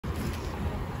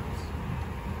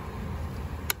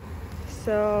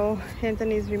So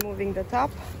Anthony is removing the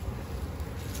top.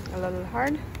 A little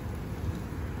hard,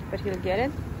 but he'll get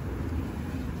it.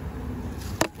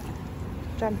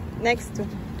 Jump next to.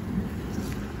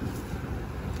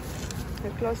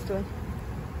 You're close to it.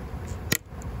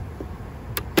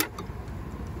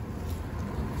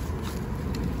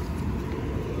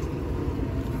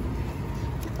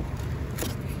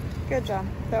 Good job,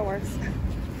 that works.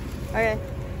 Okay,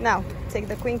 now take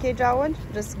the queen cage out.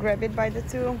 Just grab it by the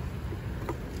two.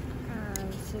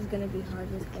 This is gonna be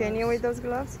hard with gloves. Can you with those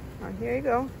gloves? Oh, here you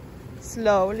go.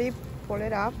 Slowly pull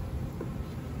it up.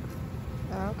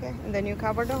 Okay, and then you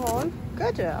cover the hole.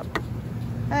 Good job.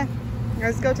 Hey,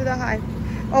 let's go to the hive.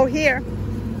 Oh, here.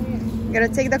 You gotta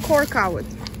take the cork out.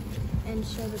 And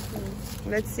show the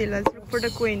queen. Let's see, let's look for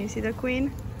the queen. You see the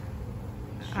queen?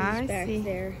 She's back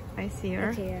there. I see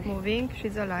her. Okay, yeah. Moving.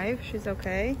 She's alive. She's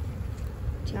okay.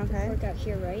 Take the cork out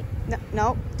here, right?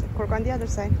 No, cork on the other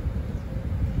side.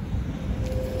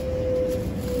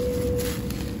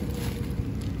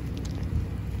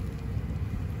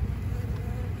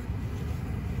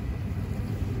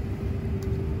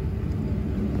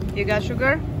 You got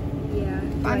sugar? Yeah.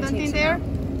 Fondant in there?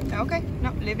 Okay,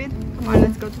 no, leave it. Come on,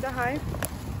 let's go to the hive.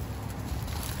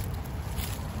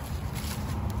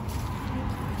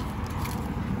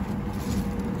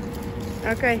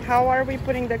 Okay, how are we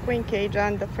putting the queen cage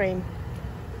on the frame?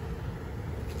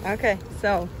 Okay,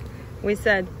 so we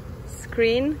said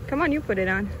screen. Come on, you put it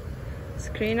on.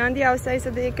 Screen on the outside so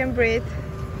that you can breathe.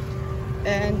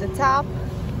 And the top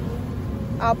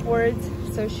upwards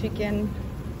so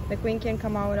the queen can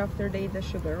come out after they eat the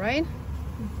sugar, right?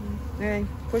 Mm-hmm. Okay,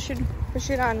 push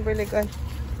it on really good.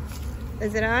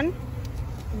 Is it on?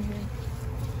 Mm-hmm.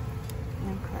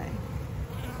 Okay.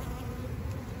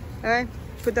 Okay,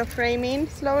 put the frame in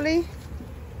slowly.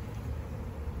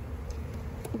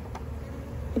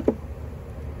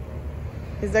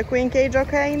 Is the queen cage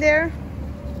okay in there?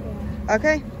 Yeah.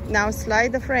 Okay, now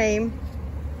slide the frame.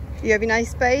 You have a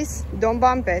nice space, don't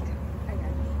bump it.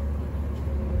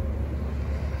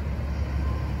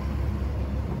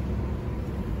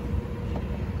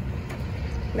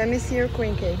 Let me see your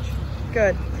queen cage.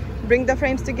 Good. Bring the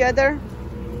frames together,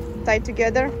 tight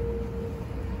together.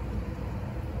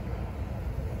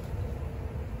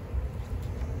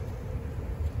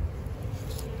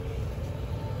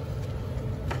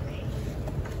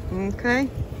 Okay.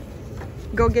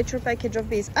 Go get your package of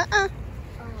bees. Oh.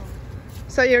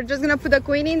 So you're just gonna put the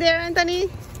queen in there, Anthony?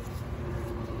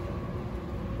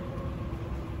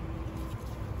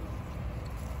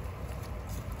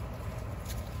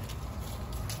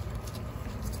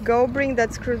 Go bring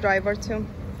that screwdriver too.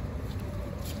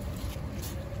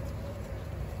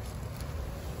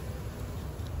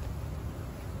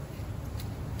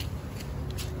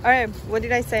 All right, what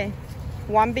did I say?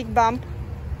 One big bump.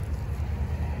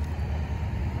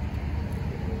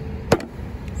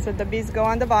 So the bees go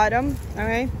on the bottom. All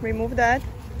right, remove that.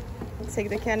 Take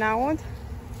the can out.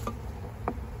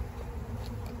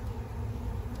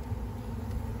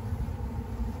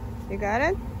 You got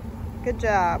it? Good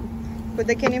job. Put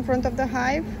the can in front of the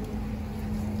hive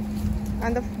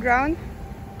on the ground.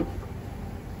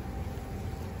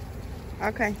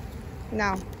 Okay,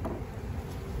 now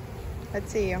let's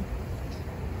see you.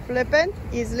 Flip it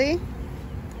easily.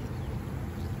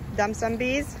 Dump some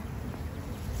bees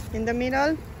in the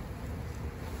middle.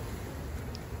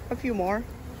 A few more.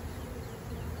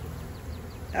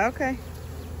 Okay,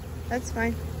 that's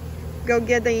fine. Go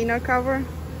get the inner cover.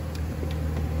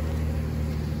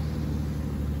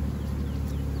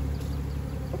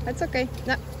 That's okay.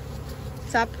 No.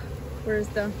 Top. Where's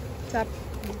the top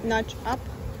notch up?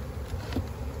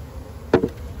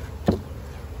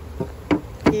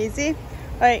 Easy.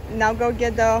 All right, now go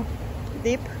get the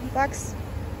deep box.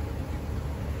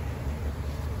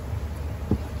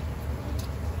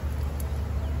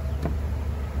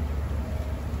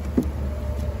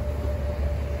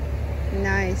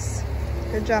 Nice.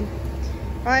 Good job.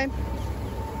 All right.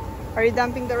 Are you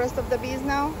dumping the rest of the bees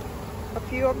now? A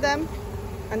few of them?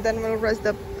 And then we'll rest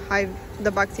the hive, the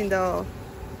box in the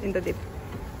dip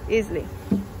easily.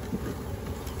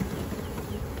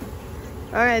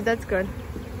 All right, that's good.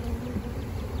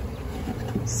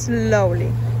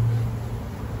 Slowly.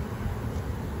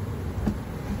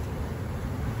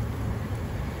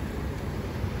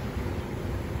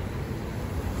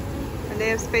 And they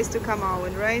have space to come out,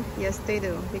 right? Yes, they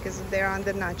do, because they're on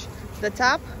the notch. The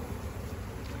top.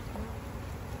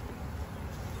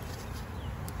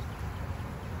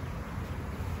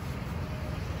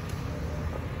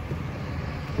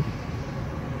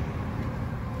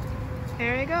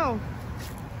 There you go.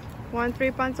 1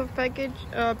 3 pounds of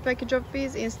package of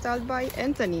bees installed by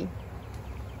Anthony.